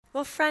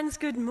Well, friends,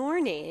 good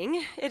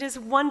morning. It is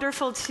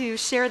wonderful to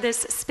share this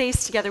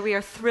space together. We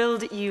are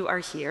thrilled you are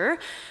here.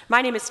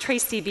 My name is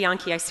Tracy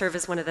Bianchi. I serve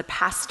as one of the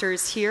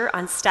pastors here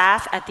on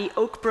staff at the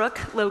Oak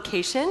Brook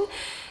location.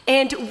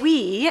 And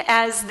we,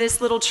 as this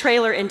little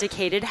trailer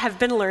indicated, have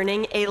been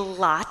learning a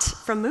lot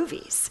from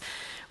movies.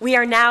 We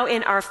are now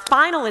in our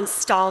final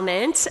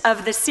installment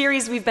of the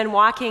series we've been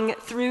walking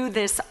through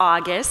this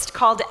August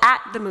called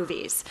At the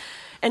Movies.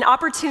 An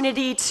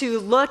opportunity to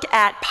look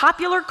at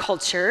popular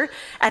culture,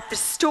 at the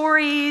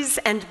stories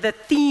and the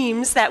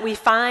themes that we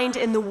find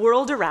in the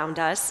world around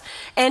us,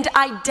 and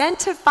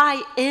identify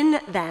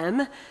in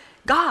them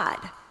God.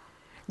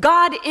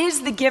 God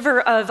is the giver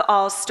of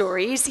all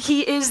stories.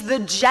 He is the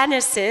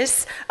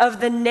genesis of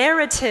the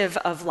narrative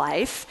of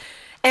life,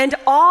 and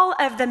all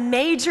of the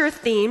major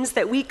themes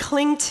that we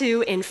cling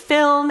to in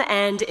film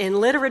and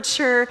in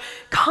literature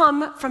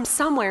come from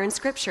somewhere in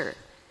Scripture.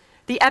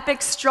 The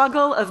epic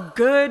struggle of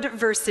good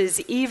versus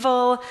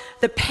evil,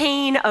 the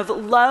pain of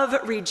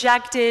love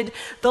rejected,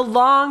 the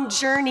long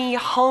journey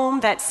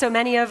home that so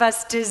many of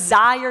us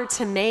desire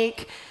to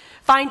make,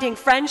 finding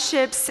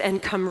friendships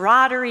and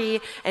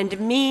camaraderie and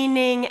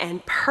meaning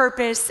and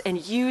purpose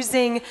and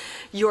using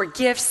your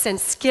gifts and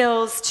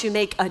skills to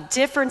make a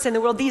difference in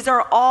the world. These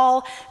are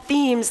all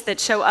themes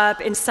that show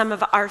up in some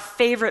of our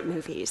favorite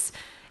movies,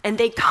 and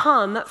they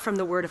come from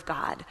the Word of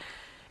God.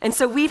 And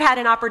so we've had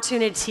an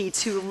opportunity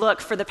to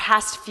look for the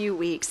past few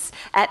weeks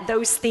at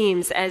those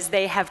themes as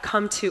they have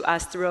come to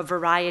us through a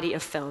variety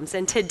of films.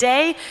 And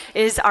today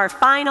is our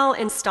final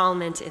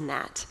installment in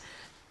that.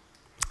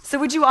 So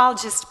would you all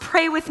just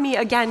pray with me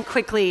again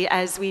quickly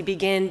as we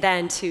begin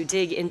then to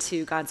dig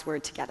into God's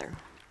Word together.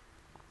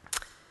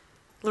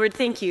 Lord,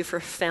 thank you for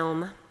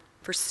film,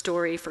 for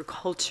story, for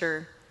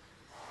culture,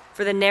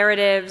 for the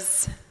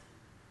narratives,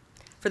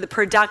 for the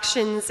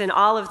productions and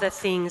all of the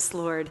things,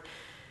 Lord,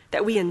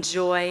 that we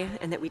enjoy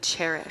and that we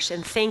cherish.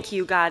 And thank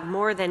you, God,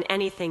 more than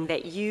anything,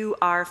 that you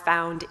are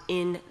found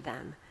in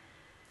them.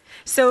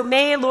 So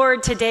may,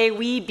 Lord, today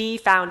we be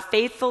found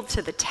faithful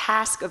to the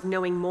task of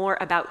knowing more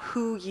about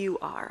who you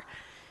are,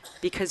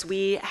 because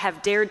we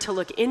have dared to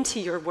look into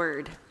your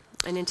word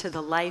and into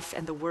the life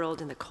and the world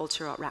and the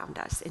culture around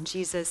us. In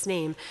Jesus'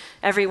 name,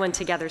 everyone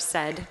together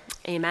said,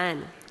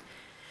 amen.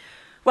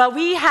 Well,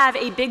 we have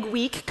a big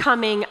week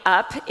coming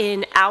up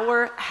in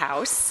our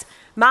house.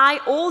 My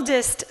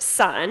oldest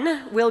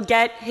son will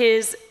get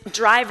his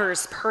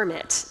driver's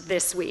permit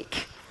this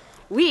week.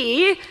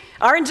 We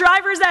are in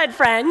driver's ed,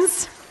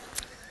 friends.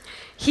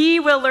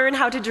 He will learn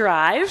how to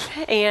drive,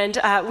 and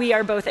we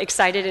are both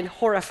excited and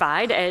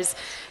horrified, as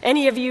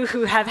any of you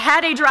who have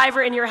had a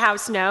driver in your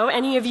house know.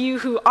 Any of you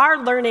who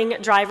are learning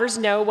drivers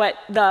know what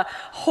the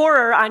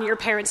horror on your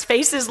parents'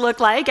 faces look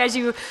like as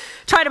you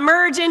try to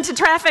merge into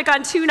traffic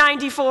on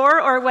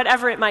 294 or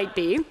whatever it might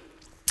be.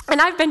 And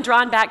I've been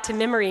drawn back to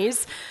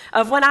memories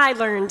of when I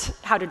learned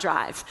how to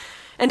drive.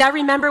 And I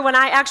remember when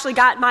I actually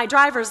got my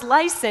driver's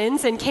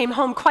license and came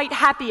home quite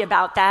happy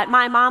about that.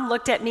 My mom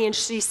looked at me and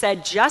she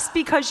said, just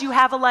because you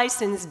have a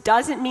license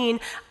doesn't mean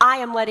I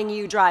am letting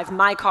you drive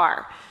my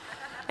car.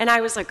 And I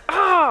was like,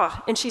 oh.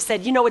 And she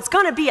said, it's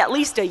going to be at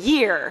least a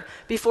year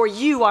before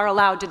you are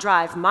allowed to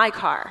drive my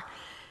car.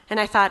 And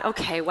I thought,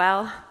 okay,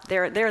 well,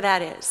 there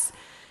that is.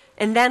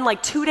 And then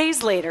like 2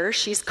 days later,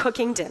 she's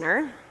cooking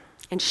dinner.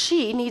 And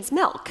she needs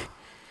milk.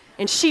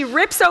 And she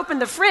rips open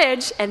the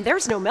fridge, and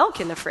there's no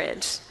milk in the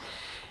fridge.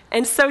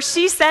 And so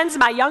she sends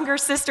my younger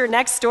sister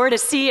next door to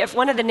see if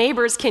one of the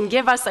neighbors can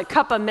give us a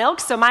cup of milk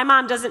so my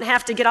mom doesn't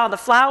have to get all the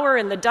flour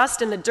and the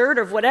dust and the dirt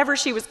of whatever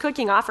she was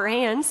cooking off her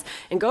hands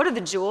and go to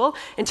the Jewel.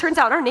 And turns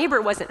out our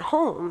neighbor wasn't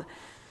home.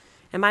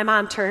 And my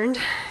mom turned,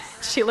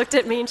 she looked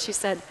at me, and she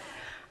said,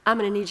 I'm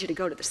going to need you to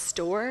go to the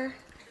store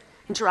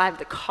and drive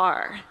the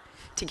car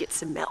to get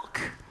some milk.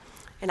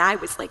 And I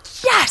was like,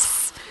 yes!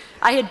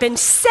 I had been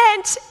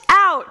sent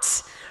out.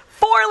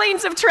 4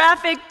 lanes of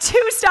traffic,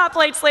 2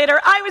 stoplights later,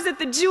 I was at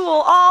the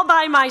Jewel all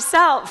by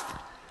myself.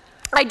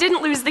 I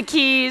didn't lose the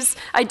keys.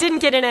 I didn't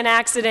get in an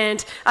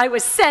accident. I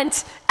was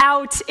sent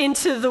out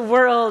into the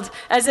world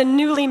as a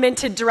newly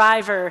minted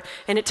driver,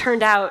 and it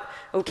turned out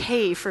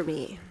okay for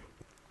me.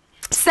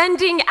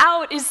 Sending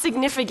out is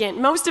significant.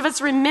 Most of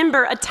us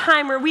remember a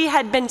time where we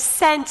had been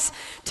sent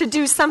to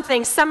do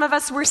something. Some of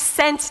us were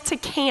sent to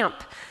camp.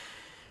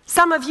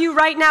 Some of you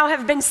right now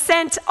have been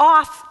sent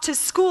off to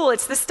school.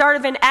 It's the start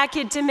of an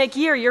academic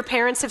year. Your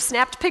parents have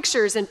snapped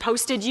pictures and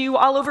posted you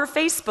all over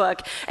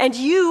Facebook, and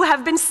you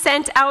have been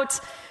sent out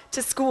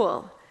to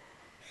school.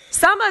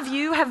 Some of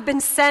you have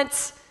been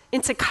sent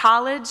into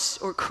college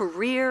or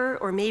career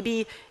or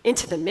maybe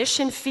into the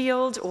mission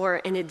field or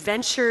an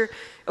adventure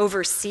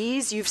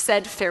overseas. You've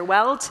said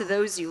farewell to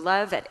those you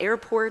love at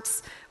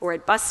airports or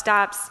at bus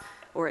stops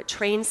or at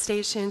train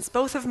stations.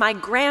 Both of my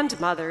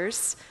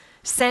grandmothers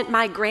sent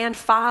my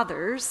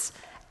grandfathers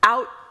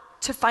out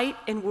to fight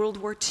in World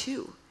War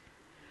II.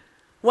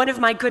 One of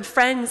my good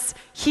friends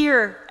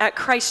here at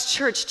Christ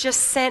Church just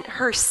sent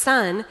her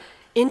son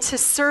into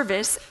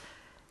service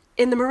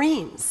in the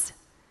Marines.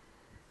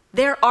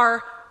 There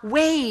are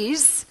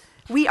ways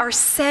We are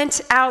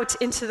sent out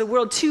into the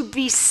world. To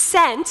be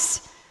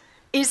sent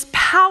is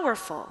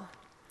powerful.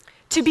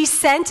 To be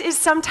sent is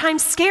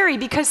sometimes scary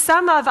because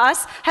some of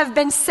us have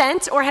been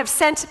sent or have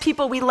sent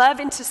people we love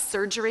into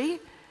surgery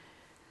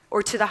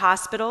or to the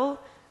hospital,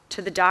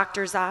 to the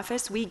doctor's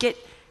office. We get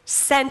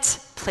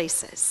sent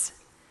places.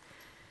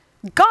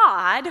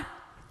 God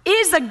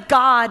is a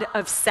God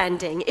of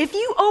sending. If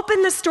you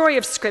open the story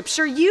of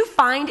Scripture, you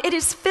find it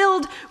is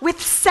filled with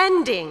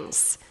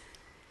sendings.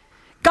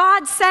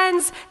 God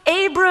sends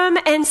Abram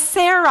and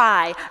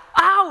Sarai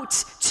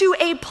out to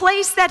a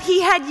place that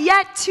he had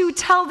yet to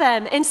tell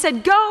them and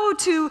said, go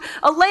to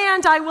a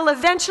land I will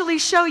eventually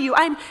show you.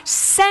 I'm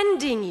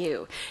sending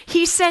you.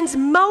 He sends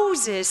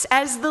Moses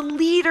as the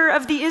leader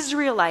of the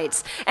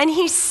Israelites, and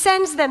he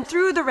sends them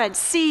through the Red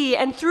Sea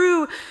and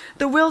through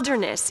the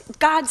wilderness.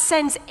 God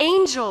sends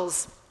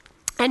angels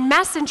and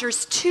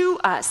messengers to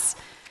us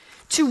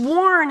to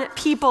warn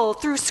people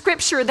through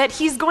Scripture that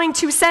he's going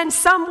to send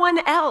someone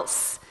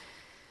else.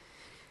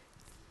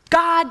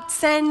 God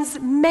sends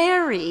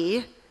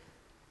Mary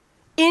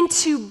in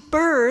to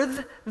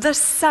birth the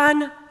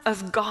Son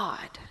of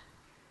God.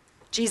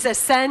 Jesus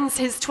sends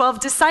his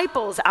 12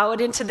 disciples out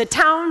into the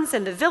towns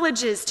and the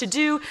villages to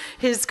do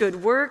his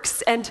good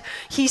works, and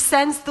he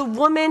sends the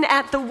woman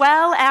at the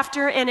well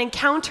after an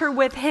encounter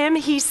with him.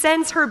 He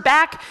sends her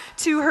back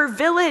to her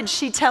village.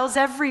 She tells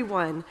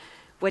everyone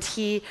what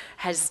he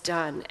has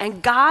done.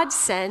 And God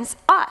sends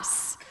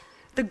us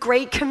the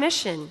Great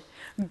Commission.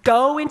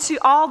 Go into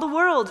all the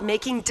world,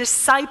 making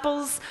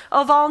disciples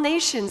of all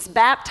nations,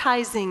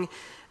 baptizing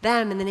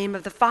them in the name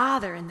of the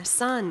Father and the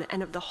Son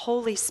and of the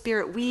Holy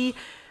Spirit. We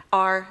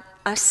are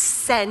a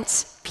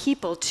sent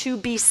people. To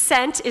be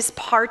sent is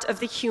part of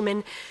the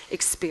human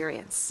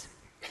experience.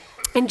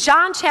 In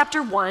John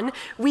chapter 1,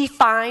 we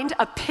find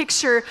a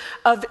picture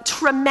of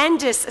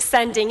tremendous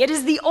sending. It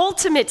is the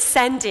ultimate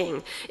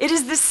sending. It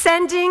is the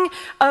sending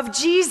of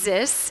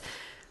Jesus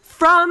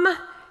from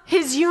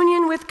his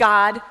union with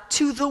God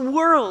to the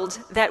world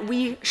that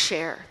we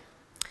share.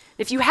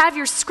 If you have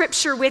your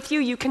scripture with you,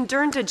 you can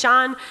turn to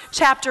John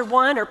chapter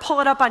 1 or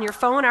pull it up on your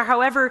phone or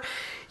however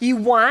you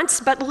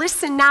want. But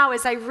listen now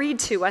as I read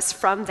to us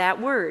from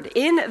that word.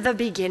 In the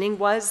beginning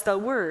was the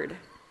Word,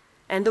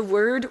 and the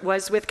Word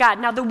was with God.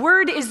 Now the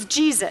Word is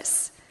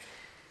Jesus.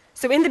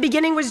 So in the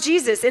beginning was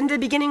Jesus. In the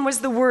beginning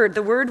was the Word.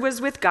 The Word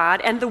was with God,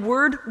 and the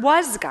Word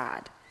was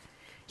God.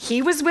 He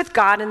was with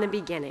God in the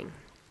beginning.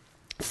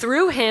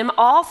 Through him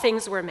all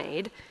things were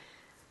made.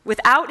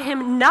 Without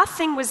him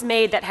nothing was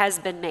made that has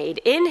been made.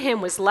 In him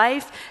was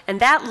life, and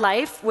that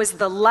life was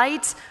the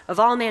light of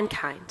all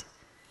mankind.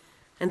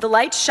 And the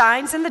light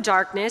shines in the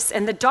darkness,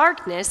 and the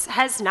darkness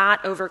has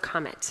not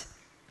overcome it.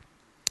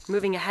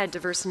 Moving ahead to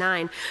verse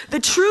 9. The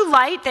true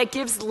light that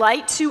gives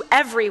light to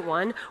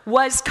everyone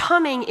was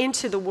coming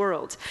into the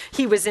world.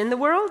 He was in the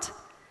world,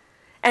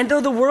 and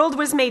though the world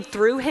was made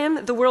through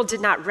him, the world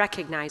did not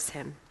recognize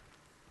him.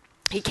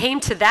 He came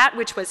to that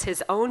which was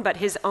his own, but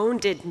his own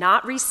did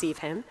not receive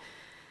him.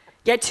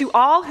 Yet to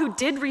all who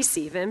did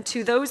receive him,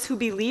 to those who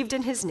believed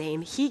in his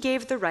name, he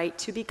gave the right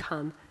to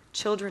become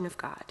children of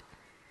God.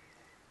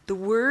 The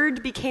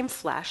Word became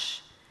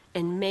flesh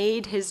and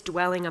made his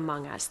dwelling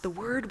among us. The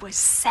Word was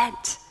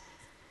sent,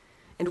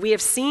 and we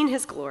have seen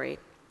his glory,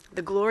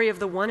 the glory of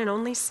the one and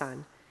only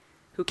Son,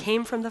 who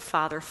came from the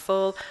Father,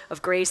 full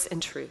of grace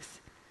and truth.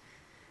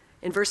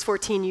 In verse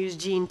 14,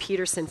 Eugene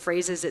Peterson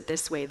phrases it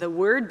this way: the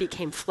Word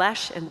became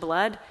flesh and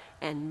blood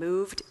and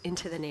moved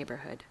into the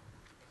neighborhood.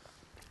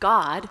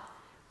 God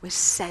was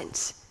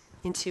sent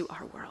into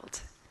our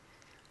world.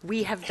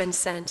 We have been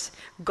sent.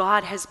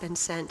 God has been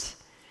sent.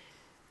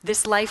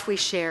 This life we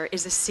share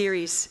is a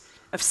series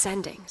of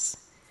sendings.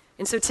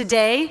 And so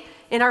today,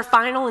 in our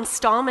final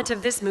installment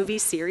of this movie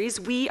series,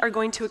 we are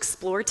going to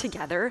explore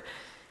together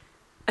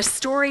a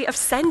story of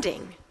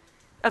sending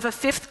of a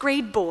 5th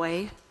grade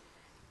boy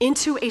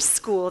into a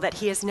school that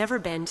he has never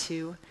been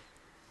to,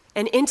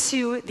 and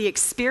into the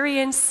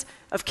experience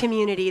of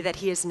community that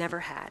he has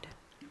never had.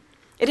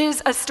 It is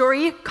a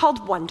story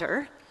called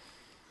Wonder.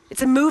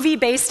 It's a movie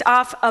based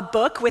off a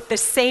book with the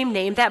same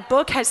name. That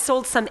book has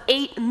sold some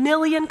 8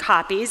 million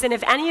copies, and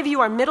if any of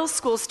you are middle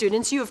school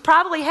students, you have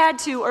probably had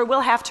to or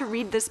will have to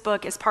read this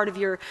book as part of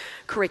your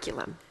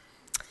curriculum.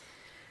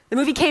 The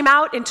movie came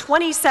out in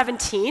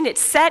 2017.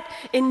 It's set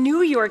in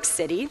New York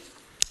City.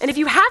 And if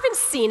you haven't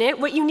seen it,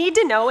 what you need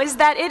to know is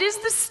that it is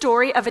the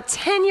story of a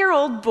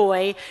 10-year-old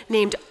boy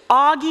named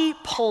Augie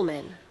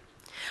Pullman.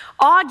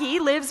 Augie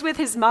lives with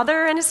his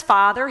mother and his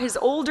father, his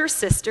older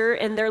sister,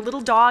 and their little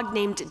dog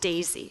named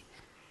Daisy.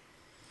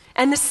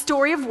 And the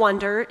story of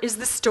Wonder is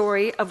the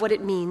story of what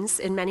it means,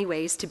 in many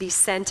ways, to be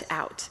sent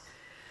out.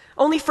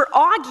 Only for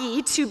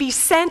Augie to be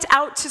sent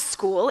out to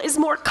school is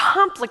more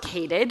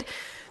complicated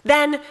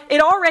than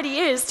it already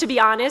is, to be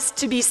honest,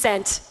 to be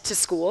sent to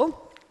school.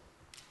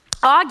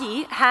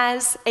 Augie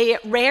has a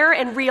rare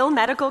and real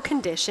medical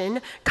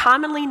condition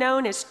commonly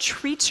known as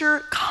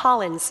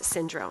Treacher-Collins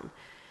syndrome.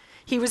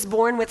 He was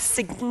born with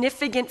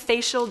significant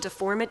facial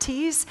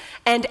deformities,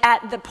 and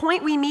at the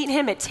point we meet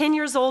him at 10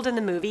 years old in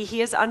the movie, he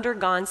has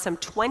undergone some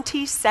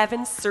 27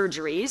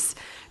 surgeries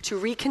to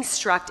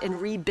reconstruct and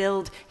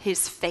rebuild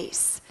his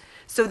face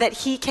so that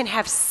he can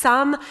have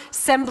some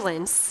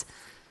semblance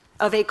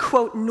of a,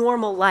 quote,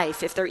 normal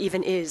life, if there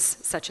even is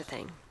such a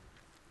thing.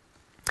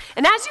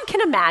 And as you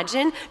can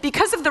imagine,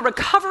 because of the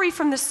recovery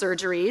from the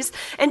surgeries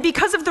and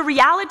because of the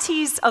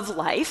realities of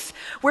life,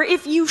 where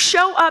if you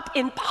show up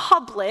in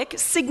public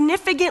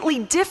significantly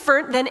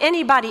different than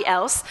anybody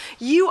else,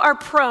 you are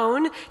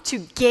prone to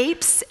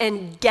gapes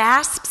and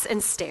gasps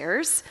and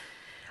stares,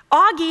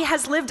 Augie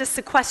has lived a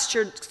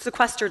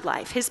sequestered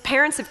life. His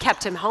parents have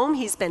kept him home.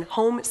 He's been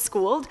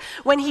homeschooled.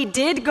 When he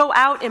did go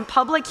out in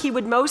public, he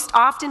would most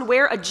often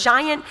wear a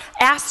giant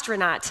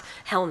astronaut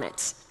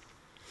helmet.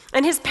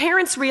 And his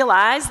parents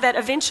realized that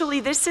eventually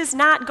this is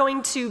not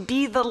going to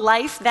be the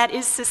life that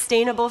is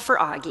sustainable for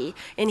Augie,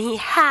 and he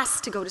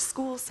has to go to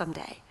school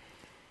someday.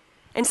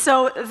 And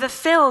so the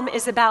film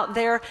is about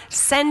their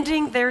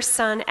sending their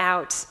son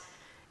out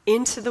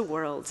into the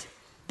world,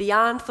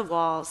 beyond the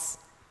walls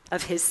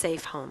of his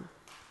safe home.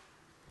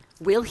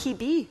 Will he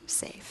be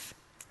safe?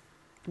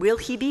 Will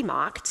he be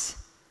mocked?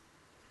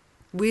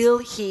 Will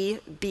he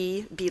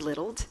be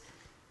belittled?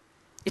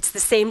 It's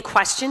the same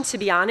question, to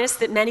be honest,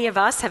 that many of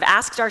us have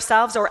asked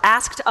ourselves or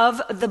asked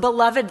of the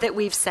beloved that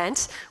we've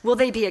sent. Will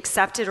they be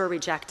accepted or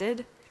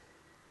rejected?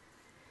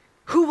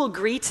 Who will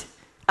greet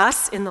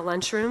us in the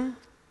lunchroom?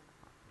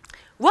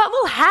 What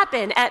will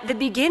happen at the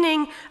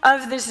beginning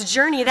of this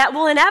journey that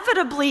will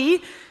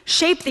inevitably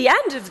shape the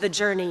end of the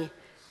journey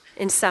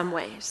in some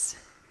ways?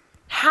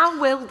 How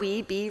will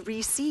we be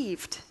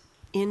received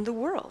in the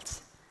world?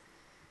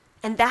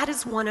 And that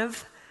is one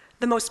of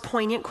the most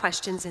poignant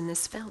questions in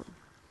this film.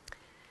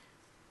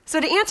 So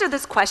to answer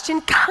this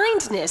question,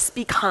 kindness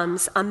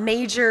becomes a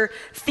major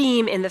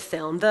theme in the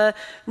film. The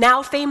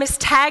now famous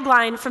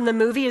tagline from the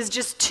movie is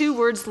just 2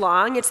 words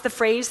long. It's the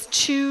phrase,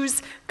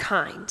 "choose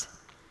kind."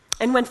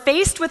 And when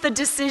faced with a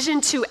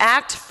decision to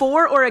act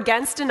for or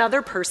against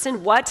another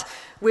person, what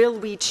will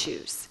we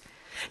choose?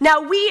 Now,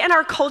 we in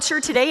our culture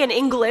today in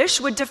English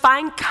would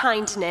define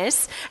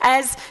kindness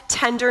as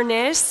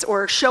tenderness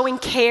or showing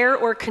care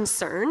or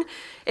concern.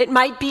 It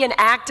might be an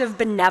act of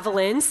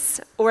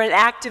benevolence or an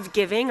act of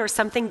giving or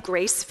something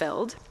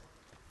grace-filled.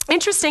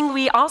 Interestingly,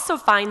 we also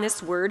find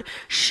this word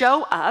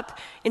show up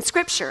in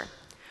Scripture.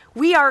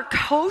 We are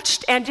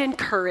coached and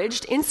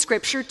encouraged in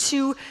Scripture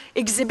to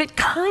exhibit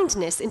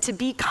kindness and to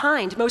be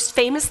kind. Most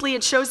famously,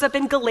 it shows up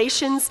in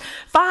Galatians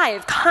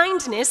 5.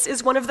 Kindness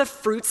is one of the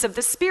fruits of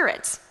the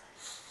Spirit.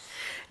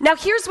 Now,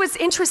 here's what's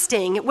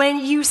interesting. When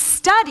you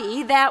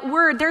study that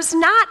word, there's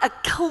not a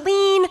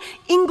clean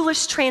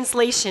English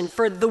translation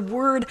for the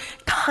word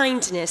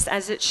kindness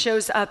as it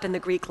shows up in the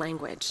Greek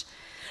language.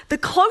 The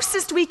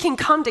closest we can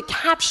come to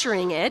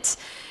capturing it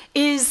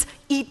is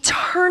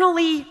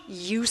eternally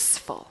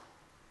useful.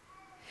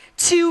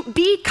 To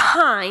be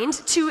kind,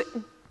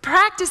 to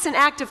practice an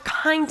act of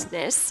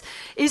kindness,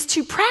 is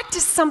to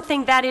practice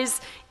something that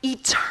is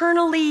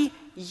eternally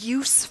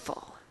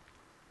useful.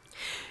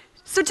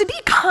 So to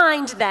be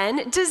kind,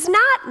 then, does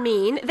not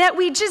mean that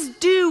we just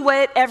do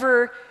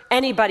whatever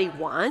anybody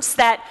wants,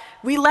 that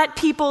we let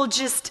people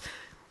just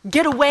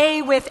get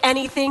away with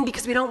anything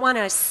because we don't want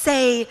to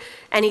say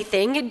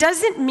anything. It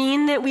doesn't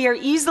mean that we are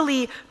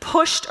easily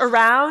pushed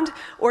around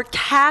or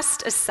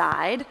cast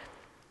aside.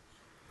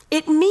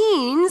 It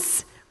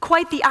means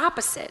quite the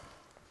opposite.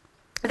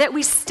 That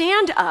we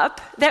stand up,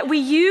 that we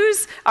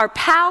use our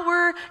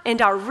power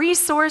and our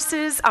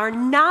resources, our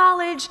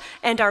knowledge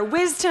and our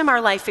wisdom, our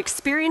life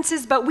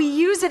experiences, but we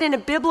use it in a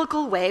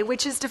biblical way,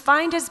 which is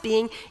defined as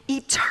being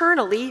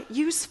eternally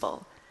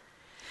useful.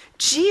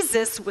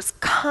 Jesus was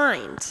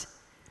kind,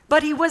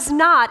 but he was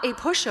not a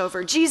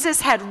pushover.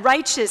 Jesus had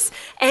righteous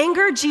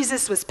anger.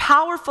 Jesus was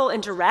powerful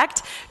and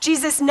direct.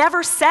 Jesus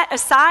never set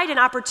aside an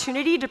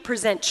opportunity to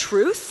present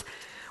truth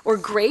or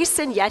grace,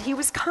 and yet he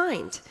was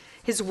kind.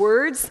 His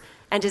words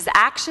and his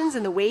actions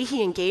and the way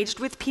he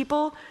engaged with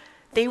people,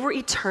 they were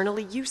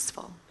eternally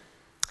useful.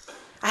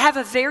 I have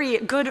a very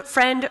good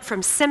friend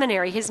from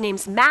seminary. His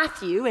name's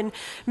Matthew, and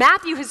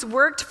Matthew has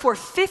worked for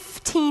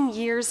 15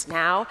 years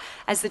now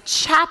as a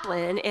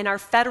chaplain in our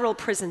federal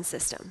prison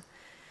system.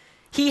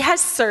 He has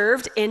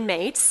served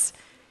inmates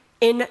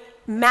in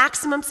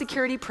maximum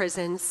security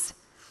prisons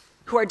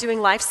who are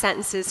doing life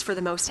sentences for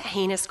the most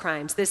heinous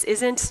crimes. This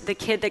isn't the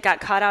kid that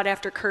got caught out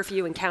after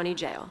curfew in county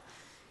jail.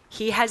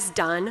 He has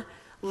done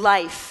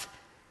life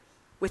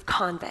with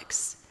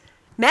convicts,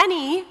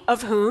 many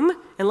of whom,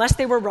 unless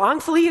they were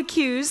wrongfully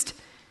accused,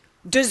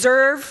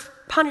 deserve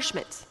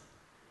punishment.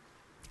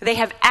 They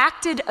have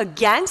acted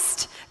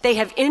against, they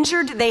have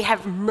injured, they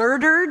have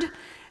murdered,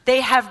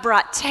 they have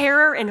brought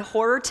terror and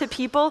horror to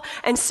people,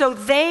 and so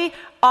they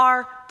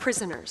are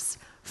prisoners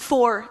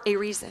for a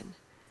reason.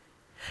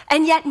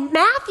 And yet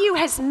Matthew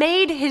has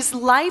made his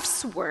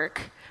life's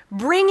work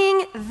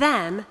bringing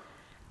them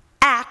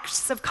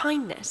acts of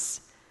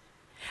kindness.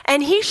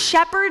 And he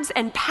shepherds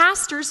and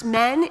pastors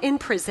men in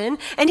prison,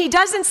 and he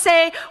doesn't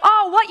say, oh,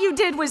 oh, what you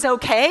did was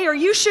okay, or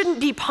you shouldn't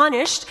be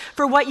punished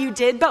for what you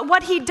did. But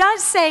what he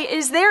does say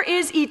is there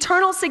is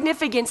eternal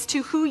significance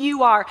to who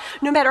you are.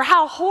 No matter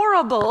how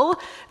horrible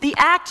the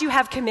act you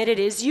have committed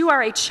is, you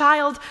are a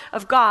child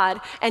of God,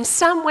 and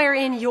somewhere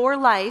in your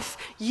life,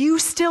 you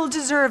still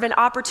deserve an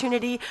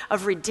opportunity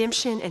of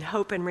redemption and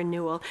hope and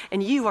renewal,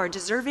 and you are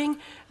deserving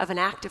of an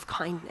act of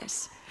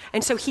kindness.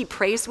 And so he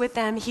prays with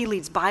them, he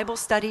leads Bible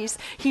studies,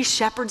 he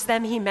shepherds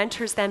them, he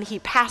mentors them, he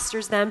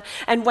pastors them.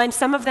 And when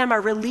some of them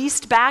are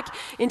released back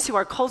into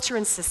our culture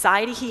and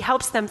society, he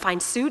helps them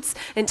find suits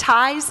and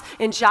ties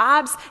and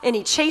jobs, and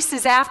he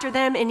chases after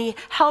them, and he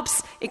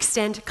helps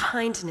extend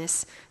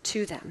kindness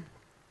to them.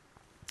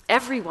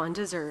 Everyone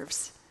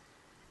deserves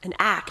an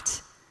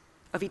act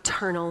of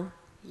eternal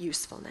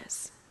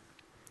usefulness.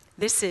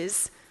 This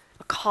is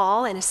a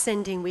call and a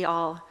sending we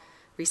all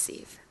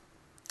receive.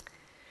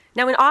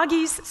 Now, in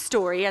Augie's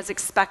story, as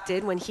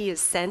expected, when he is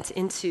sent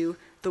into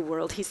the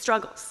world, he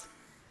struggles.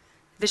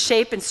 The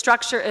shape and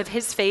structure of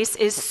his face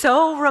is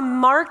so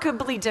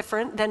remarkably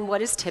different than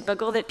what is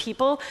typical that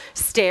people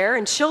stare,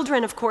 and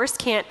children, of course,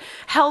 can't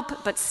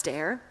help but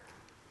stare.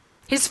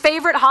 His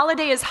favorite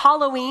holiday is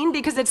Halloween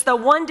because it's the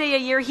one day a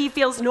year he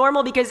feels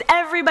normal because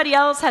everybody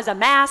else has a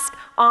mask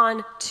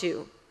on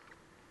too.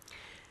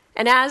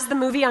 And as the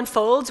movie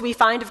unfolds, we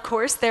find, of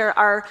course, there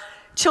are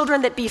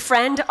children that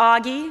befriend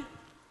Augie,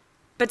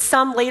 but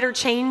some later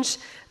change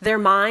their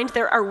mind.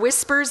 There are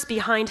whispers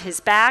behind his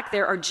back.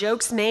 There are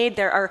jokes made.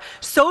 There are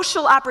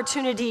social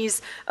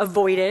opportunities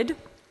avoided.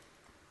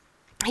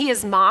 He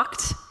is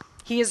mocked.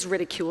 He is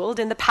ridiculed.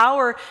 And the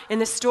power in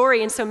the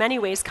story, in so many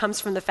ways,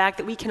 comes from the fact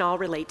that we can all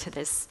relate to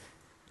this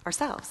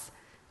ourselves.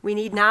 We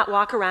need not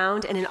walk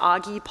around in an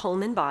Augie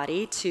Pullman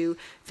body to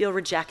feel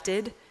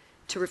rejected,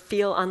 to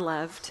feel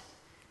unloved,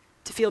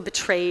 to feel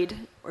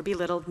betrayed or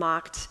belittled,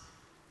 mocked,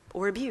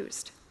 or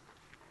abused.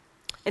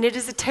 And it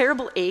is a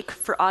terrible ache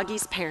for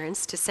Augie's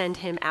parents to send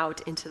him out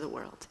into the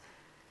world.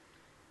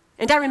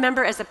 And I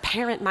remember as a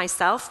parent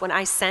myself, when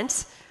I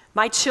sent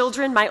my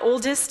children, my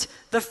oldest,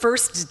 the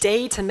first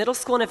day to middle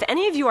school. And if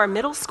any of you are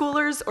middle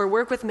schoolers or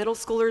work with middle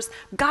schoolers,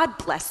 God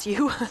bless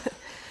you.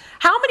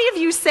 How many of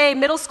you say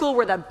middle school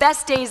were the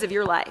best days of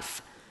your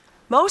life?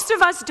 Most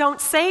of us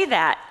don't say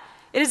that.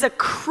 It is a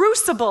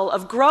crucible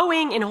of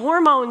growing in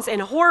hormones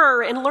and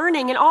horror and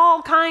learning and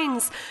all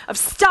kinds of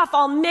stuff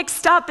all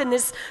mixed up in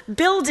this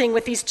building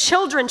with these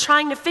children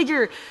trying to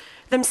figure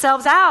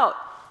themselves out.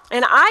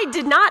 And I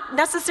did not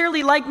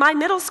necessarily like my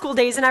middle school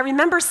days, and I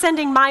remember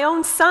sending my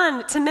own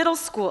son to middle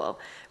school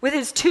with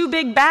his too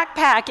big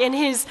backpack and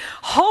his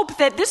hope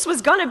that this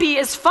was going to be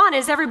as fun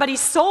as everybody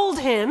sold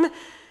him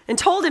and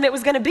told him it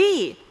was going to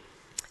be.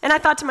 And I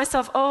thought to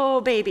myself,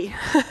 oh, baby,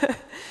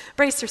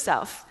 brace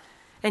yourself.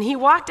 And he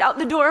walked out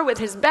the door with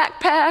his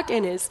backpack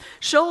and his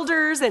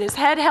shoulders and his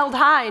head held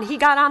high, and he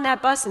got on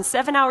that bus, and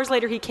 7 hours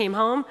later he came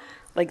home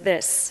like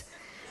this.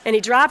 And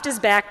he dropped his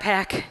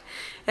backpack,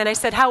 and I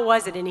said, how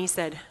was it? And he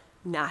said,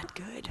 not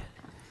good.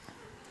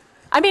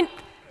 I mean,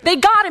 they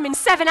got him in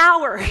 7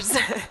 hours.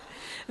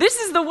 This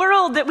is the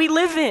world that we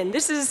live in.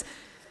 This is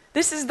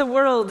the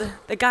world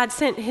that God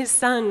sent his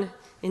son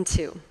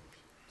into.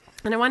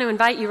 And I want to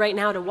invite you right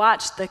now to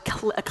watch a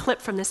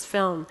clip from this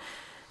film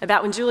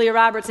about when Julia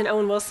Roberts and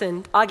Owen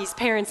Wilson, Augie's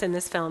parents in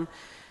this film,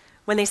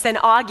 when they send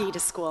Augie to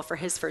school for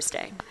his first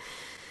day.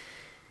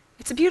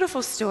 It's a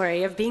beautiful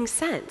story of being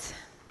sent.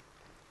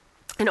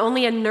 And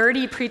only a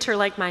nerdy preacher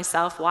like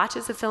myself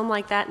watches a film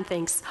like that and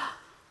thinks,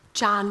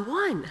 John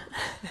 1.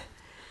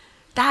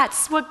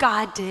 That's what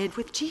God did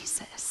with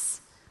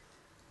Jesus.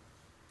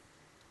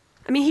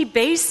 I mean, he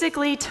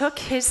basically took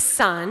his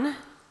son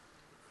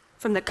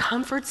from the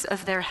comforts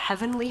of their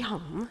heavenly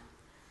home,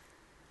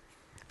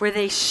 where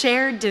they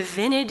shared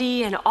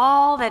divinity and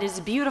all that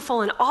is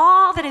beautiful and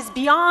all that is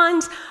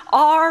beyond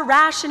our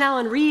rationale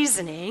and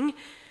reasoning,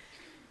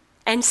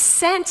 and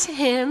sent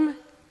him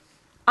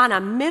on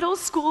a middle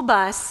school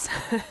bus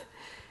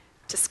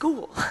to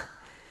school,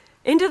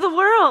 into the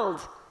world,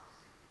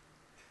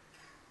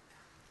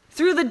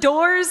 through the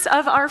doors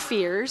of our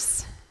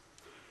fears.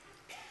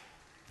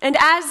 And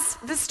as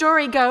the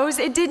story goes,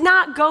 it did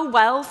not go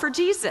well for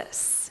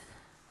Jesus.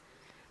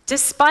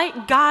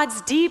 Despite God's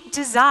deep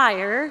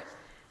desire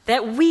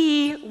that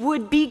we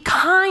would be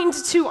kind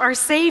to our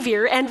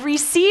Savior and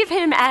receive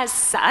him as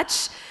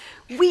such,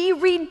 we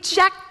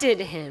rejected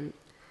him.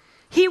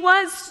 He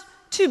was,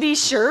 to be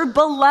sure,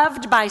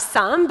 beloved by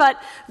some,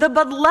 but the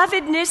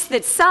belovedness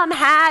that some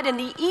had and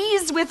the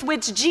ease with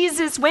which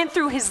Jesus went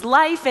through his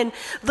life and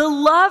the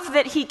love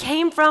that he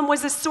came from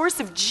was a source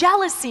of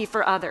jealousy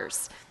for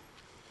others.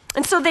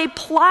 And so they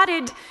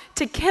plotted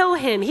to kill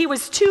him. He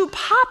was too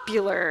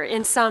popular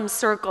in some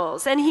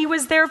circles, and he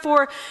was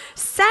therefore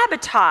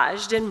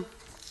sabotaged, and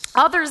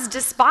others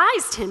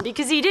despised him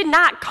because he did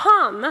not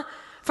come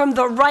from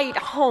the right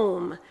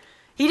home.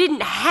 He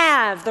didn't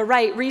have the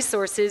right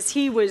resources.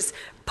 He was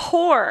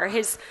poor.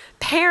 His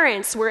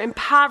parents were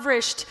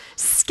impoverished,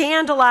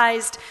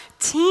 scandalized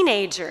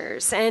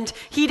teenagers, and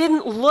he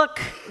didn't look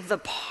the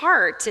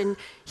part, and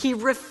he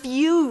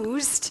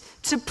refused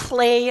to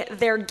play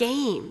their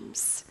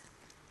games.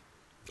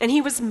 And he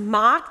was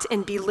mocked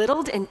and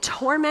belittled and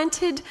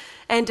tormented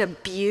and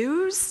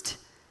abused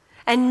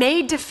and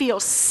made to feel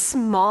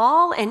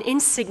small and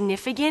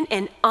insignificant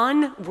and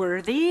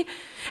unworthy.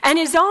 And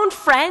his own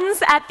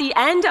friends at the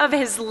end of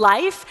his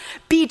life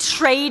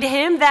betrayed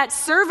him. That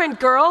servant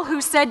girl who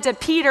said to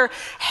Peter,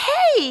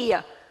 "Hey,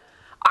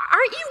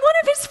 aren't you one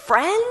of his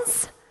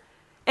friends?"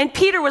 And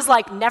Peter was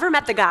like, "Never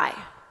met the guy."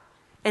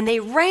 And they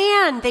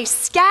ran, they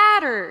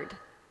scattered.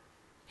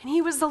 And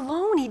he was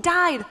alone. He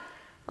died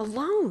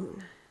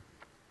alone.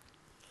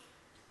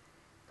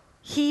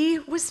 He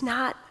was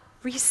not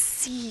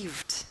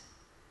received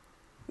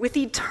with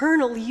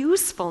eternal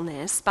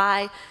usefulness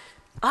by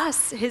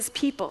us, his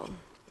people.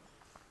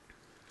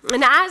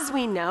 And as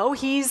we know,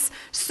 he's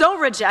so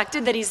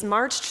rejected that he's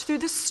marched through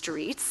the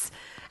streets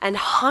and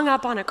hung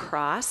up on a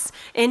cross,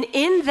 and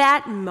in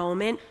that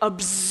moment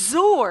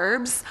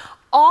absorbs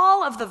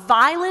all of the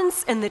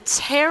violence and the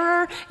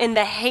terror and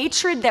the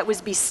hatred that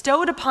was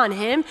bestowed upon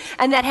him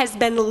and that has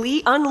been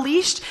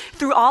unleashed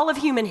through all of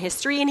human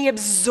history. And he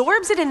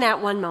absorbs it in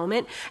that one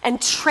moment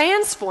and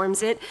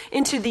transforms it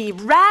into the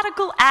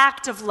radical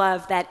act of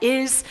love that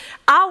is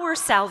our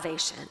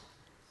salvation.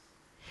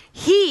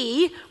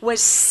 He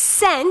was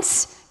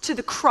sent to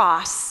the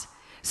cross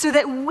so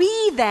that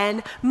we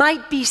then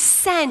might be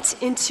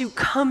sent into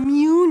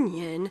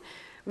communion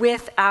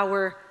with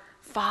our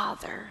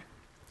Father,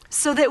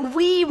 so that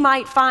we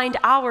might find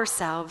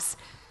ourselves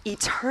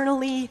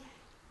eternally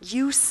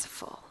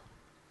useful.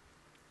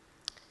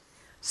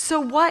 So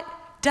what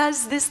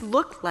does this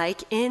look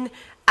like in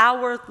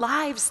our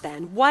lives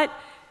then? What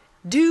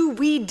do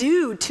we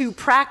do to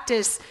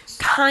practice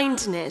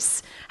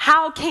kindness?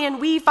 How can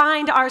we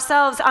find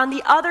ourselves on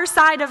the other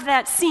side of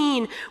that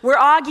scene where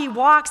Augie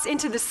walks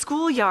into the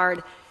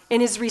schoolyard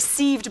and is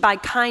received by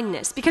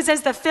kindness? Because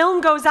as the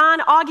film goes on,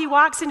 Augie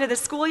walks into the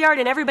schoolyard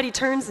and everybody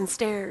turns and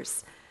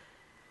stares.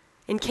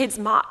 And kids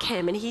mock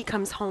him, and he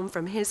comes home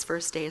from his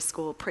first day of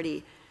school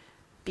pretty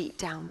beat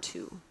down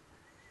too.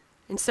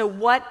 And so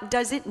what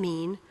does it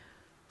mean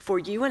for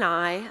you and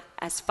I,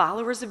 as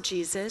followers of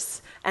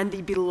Jesus and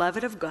the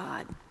beloved of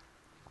God,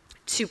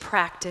 to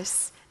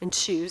practice and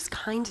choose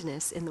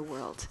kindness in the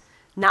world?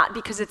 Not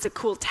because it's a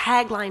cool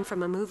tagline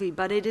from a movie,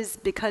 but it is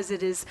because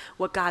it is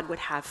what God would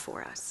have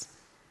for us.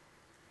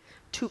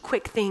 Two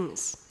quick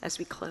things as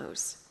we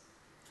close.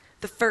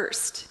 The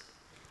first,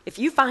 if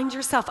you find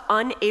yourself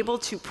unable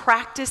to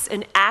practice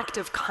an act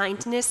of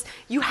kindness,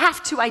 you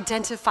have to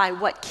identify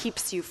what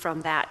keeps you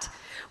from that.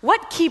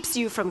 What keeps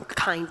you from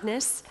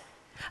kindness?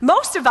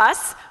 Most of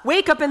us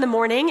wake up in the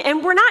morning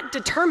and we're not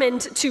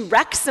determined to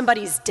wreck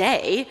somebody's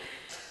day.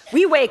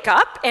 We wake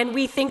up and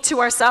we think to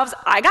ourselves,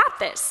 I got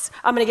this.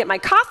 I'm going to get my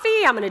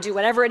coffee. I'm going to do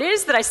whatever it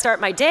is that I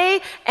start my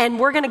day, and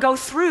we're going to go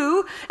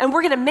through and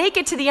we're going to make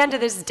it to the end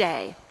of this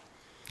day.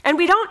 And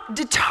we don't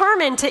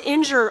determine to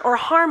injure or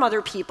harm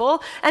other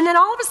people, and then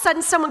all of a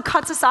sudden someone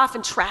cuts us off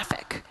in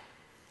traffic.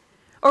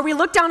 Or we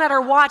look down at our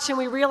watch and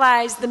we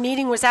realize the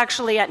meeting was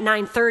actually at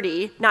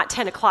 9:30, not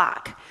 10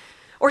 o'clock.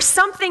 Or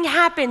something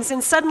happens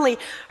and suddenly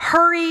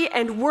hurry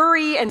and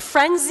worry and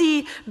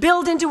frenzy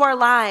build into our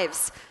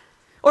lives.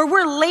 Or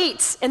we're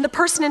late and the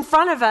person in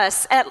front of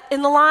us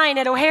in the line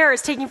at O'Hare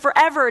is taking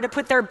forever to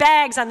put their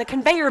bags on the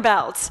conveyor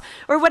belts,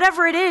 or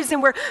whatever it is,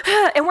 and we're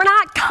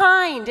not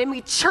kind, and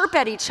we chirp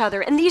at each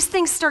other, and these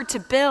things start to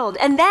build.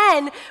 And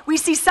then we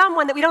see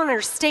someone that we don't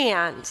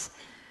understand,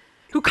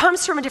 who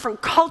comes from a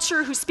different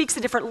culture, who speaks a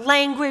different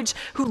language,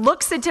 who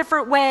looks a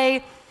different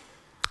way,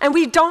 and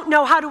we don't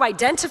know how to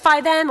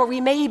identify them, or we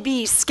may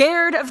be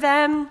scared of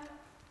them,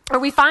 or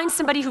we find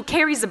somebody who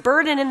carries a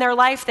burden in their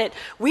life that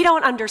we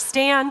don't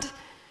understand.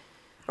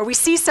 Or we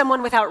see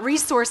someone without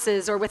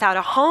resources or without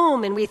a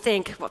home, and we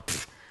think, well,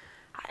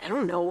 I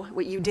don't know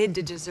what you did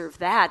to deserve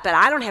that, but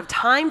I don't have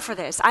time for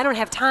this. I don't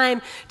have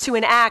time to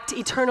enact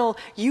eternal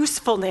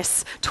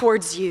usefulness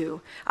towards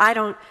you. I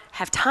don't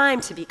have time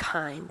to be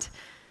kind.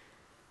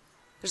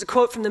 There's a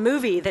quote from the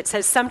movie that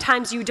says,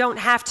 sometimes you don't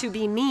have to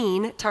be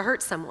mean to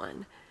hurt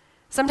someone.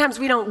 Sometimes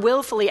we don't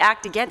willfully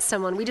act against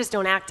someone, we just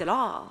don't act at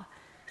all.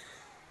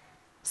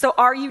 So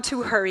are you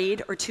too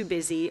hurried or too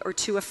busy or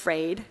too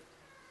afraid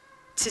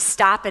to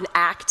stop and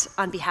act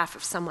on behalf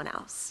of someone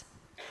else?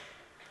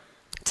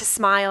 To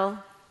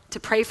smile, to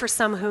pray for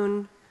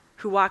someone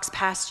who walks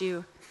past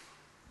you,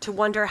 to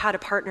wonder how to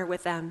partner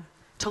with them,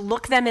 to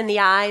look them in the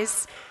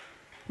eyes,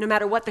 no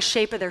matter what the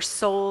shape of their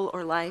soul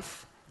or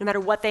life, no matter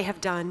what they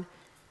have done.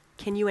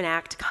 Can you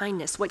enact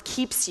kindness? What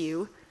keeps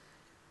you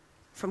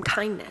from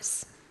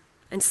kindness?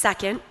 And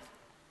second,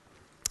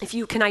 if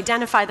you can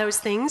identify those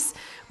things,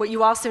 what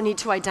you also need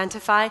to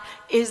identify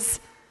is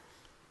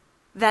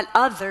that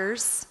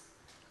others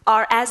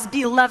are as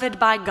beloved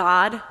by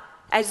God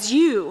as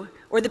you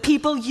or the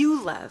people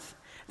you love.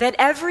 That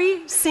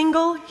every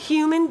single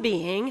human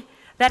being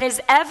that has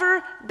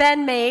ever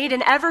been made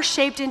and ever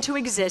shaped into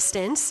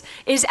existence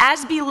is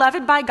as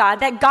beloved by God,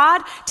 that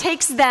God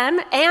takes them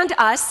and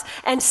us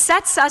and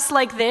sets us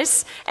like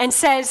this and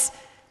says,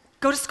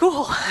 go to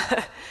school.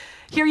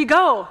 Here you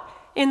go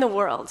in the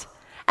world.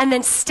 and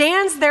then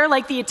stands there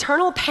like the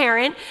eternal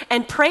parent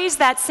and prays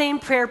that same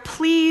prayer,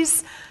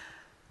 please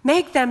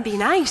make them be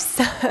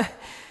nice.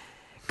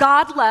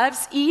 God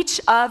loves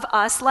each of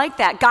us like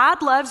that.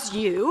 God loves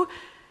you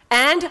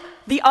and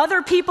the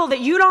other people that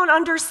you don't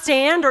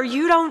understand or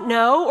you don't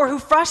know or who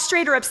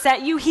frustrate or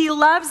upset you. He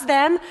loves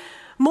them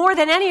more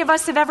than any of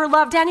us have ever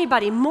loved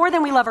anybody, more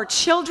than we love our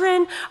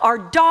children, our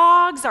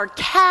dogs, our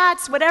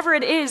cats, whatever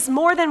it is,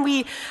 more than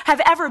we have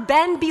ever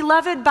been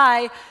beloved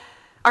by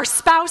our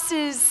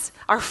spouses,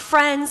 our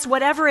friends,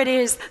 whatever it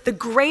is. The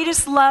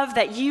greatest love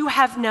that you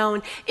have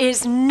known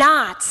is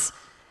not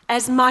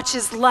as much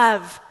as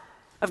love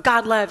of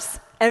God loves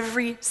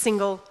every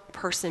single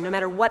person, no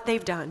matter what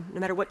they've done, no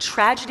matter what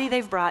tragedy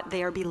they've brought,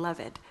 they are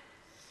beloved.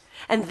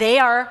 And they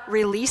are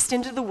released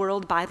into the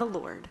world by the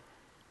Lord,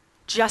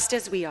 just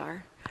as we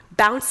are,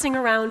 bouncing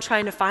around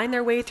trying to find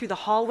their way through the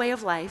hallway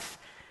of life.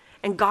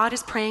 And God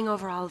is praying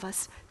over all of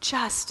us,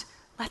 just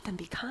let them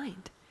be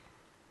kind.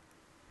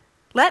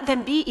 Let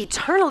them be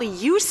eternally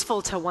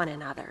useful to one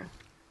another.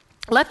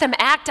 Let them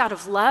act out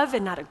of love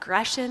and not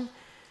aggression.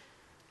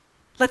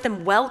 Let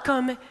them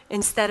welcome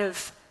instead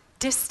of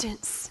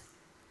distance.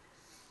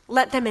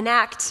 Let them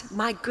enact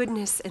my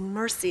goodness and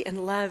mercy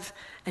and love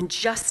and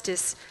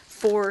justice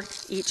for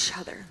each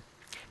other.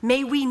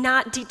 May we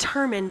not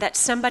determine that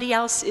somebody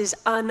else is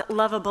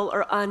unlovable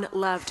or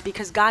unloved,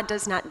 because God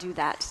does not do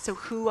that. So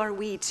who are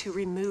we to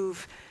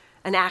remove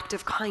an act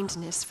of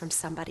kindness from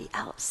somebody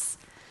else?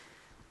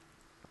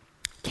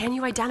 Can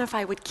you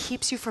identify what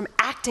keeps you from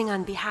acting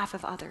on behalf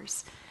of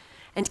others?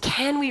 And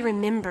can we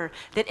remember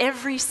that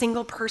every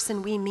single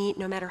person we meet,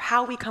 no matter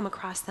how we come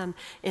across them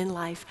in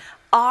life,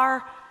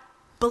 are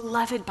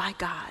beloved by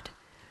God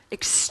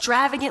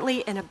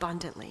extravagantly and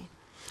abundantly,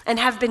 and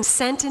have been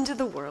sent into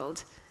the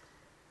world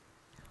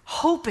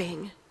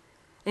hoping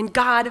and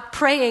God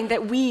praying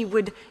that we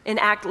would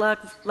enact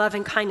love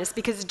and kindness,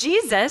 because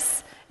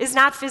Jesus is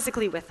not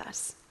physically with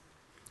us.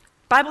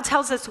 The Bible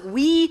tells us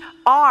we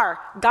are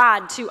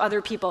God to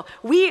other people.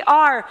 We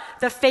are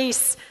the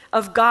face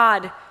of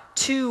God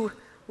to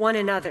one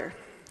another.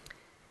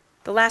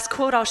 The last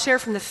quote I'll share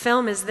from the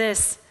film is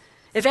this: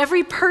 if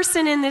every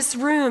person in this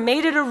room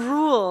made it a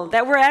rule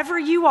that wherever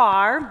you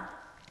are,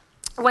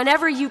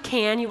 whenever you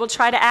can, you will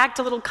try to act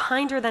a little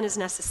kinder than is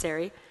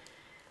necessary,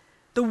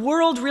 the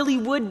world really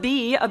would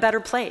be a better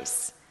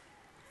place.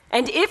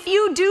 And if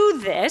you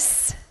do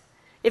this,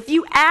 if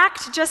you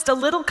act just a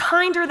little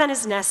kinder than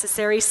is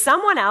necessary,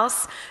 someone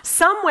else,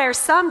 somewhere,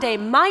 someday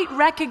might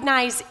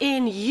recognize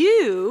in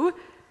you,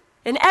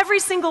 in every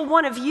single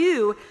one of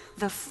you,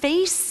 the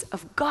face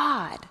of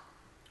God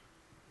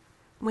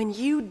when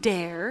you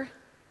dare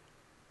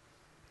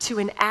to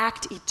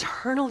enact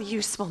eternal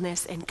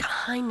usefulness and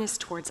kindness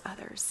towards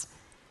others.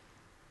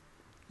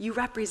 You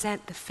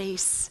represent the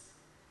face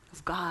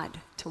of God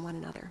to one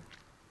another.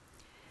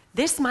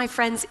 This, my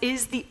friends,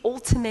 is the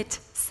ultimate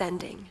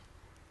sending.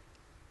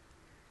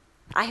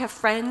 I have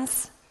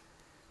friends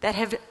that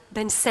have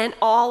been sent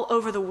all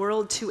over the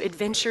world to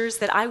adventures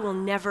that I will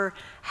never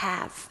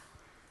have.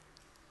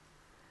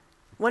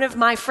 One of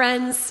my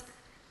friends,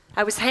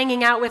 I was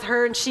hanging out with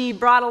her and she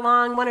brought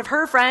along one of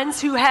her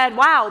friends who had,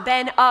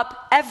 been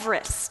up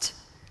Everest.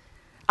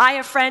 I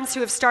have friends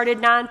who have started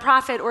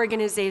nonprofit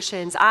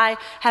organizations. I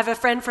have a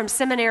friend from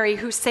seminary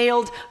who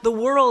sailed the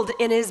world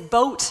in his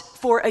boat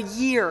for a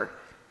year,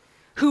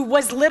 who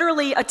was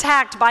literally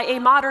attacked by a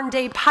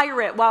modern-day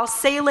pirate while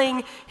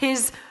sailing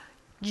his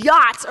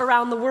yacht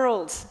around the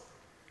world.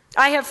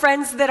 I have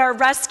friends that are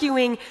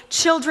rescuing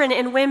children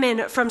and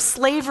women from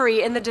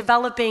slavery in the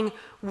developing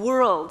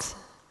world.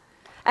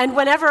 And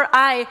whenever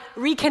I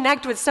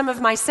reconnect with some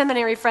of my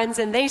seminary friends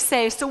and they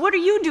say, "So what are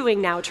you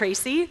doing now,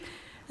 Tracy?"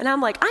 And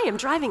I'm like, "I am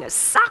driving a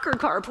soccer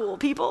carpool,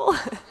 people."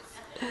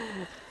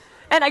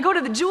 And I go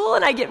to the Jewel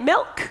and I get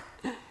milk.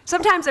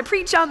 Sometimes I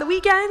preach on the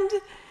weekend.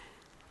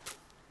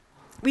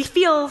 We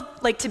feel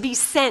like to be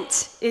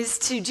sent is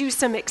to do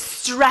some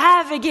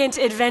extravagant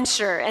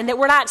adventure, and that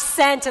we're not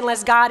sent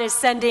unless God is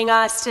sending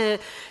us to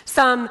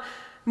some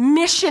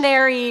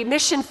missionary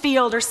mission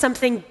field or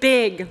something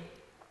big.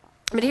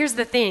 But here's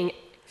the thing.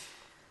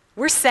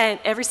 We're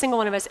sent, every single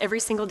one of us, every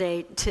single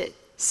day, to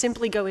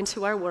simply go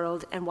into our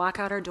world and walk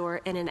out our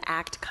door and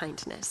enact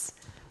kindness.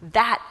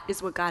 That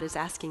is what God is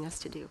asking us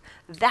to do.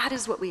 That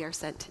is what we are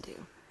sent to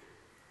do.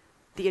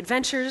 The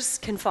adventures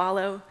can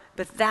follow,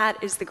 but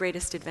that is the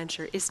greatest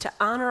adventure, is to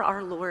honor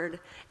our Lord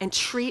and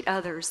treat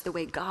others the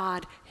way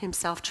God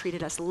himself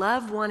treated us.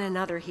 Love one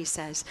another, he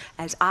says,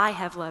 as I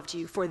have loved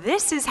you. For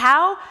this is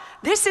how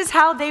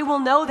they will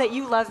know that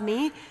you love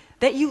me,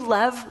 that you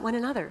love one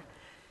another.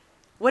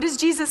 What does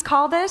Jesus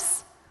call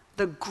this?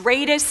 The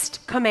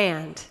greatest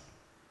command,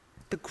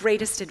 the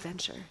greatest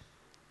adventure,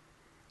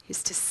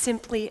 is to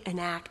simply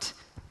enact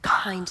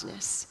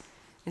kindness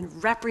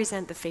and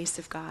represent the face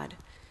of God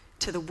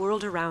to the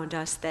world around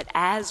us that,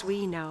 as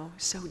we know,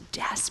 so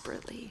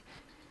desperately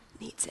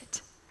needs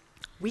it.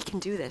 We can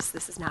do this.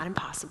 This is not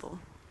impossible.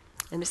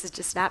 And this is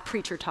just not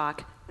preacher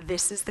talk.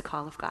 This is the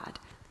call of God.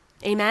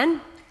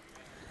 Amen?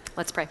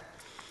 Let's pray.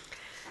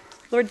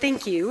 Lord,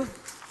 thank you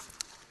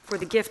for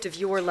the gift of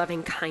your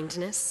loving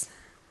kindness,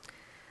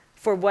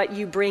 for what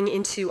you bring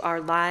into our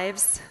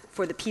lives,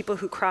 for the people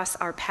who cross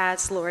our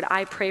paths, Lord.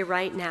 I pray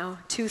right now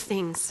 2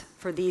 things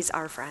for these,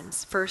 our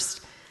friends.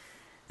 First,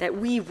 that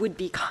we would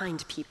be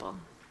kind people,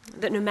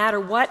 that no matter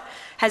what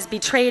has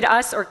betrayed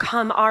us or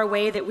come our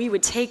way, that we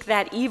would take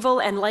that evil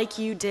and, like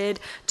you did,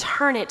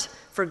 turn it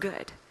for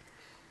good.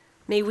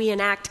 May we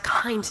enact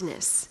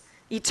kindness,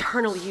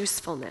 eternal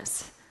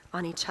usefulness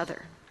on each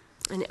other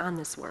and on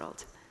this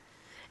world.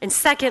 And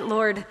second,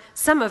 Lord,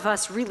 some of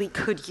us really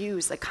could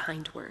use a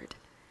kind word.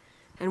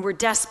 And we're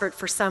desperate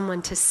for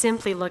someone to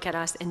simply look at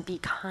us and be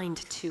kind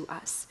to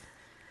us.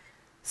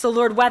 So,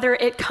 Lord, whether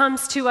it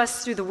comes to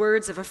us through the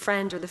words of a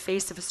friend or the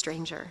face of a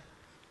stranger,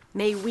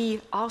 may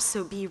we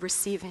also be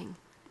receiving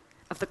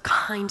of the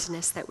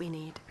kindness that we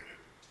need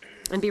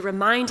and be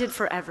reminded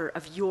forever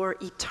of your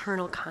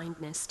eternal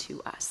kindness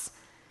to us.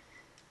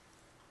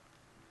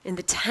 In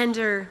the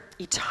tender,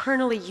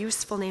 eternally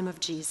useful name of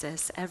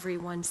Jesus,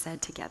 everyone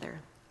said together,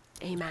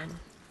 amen.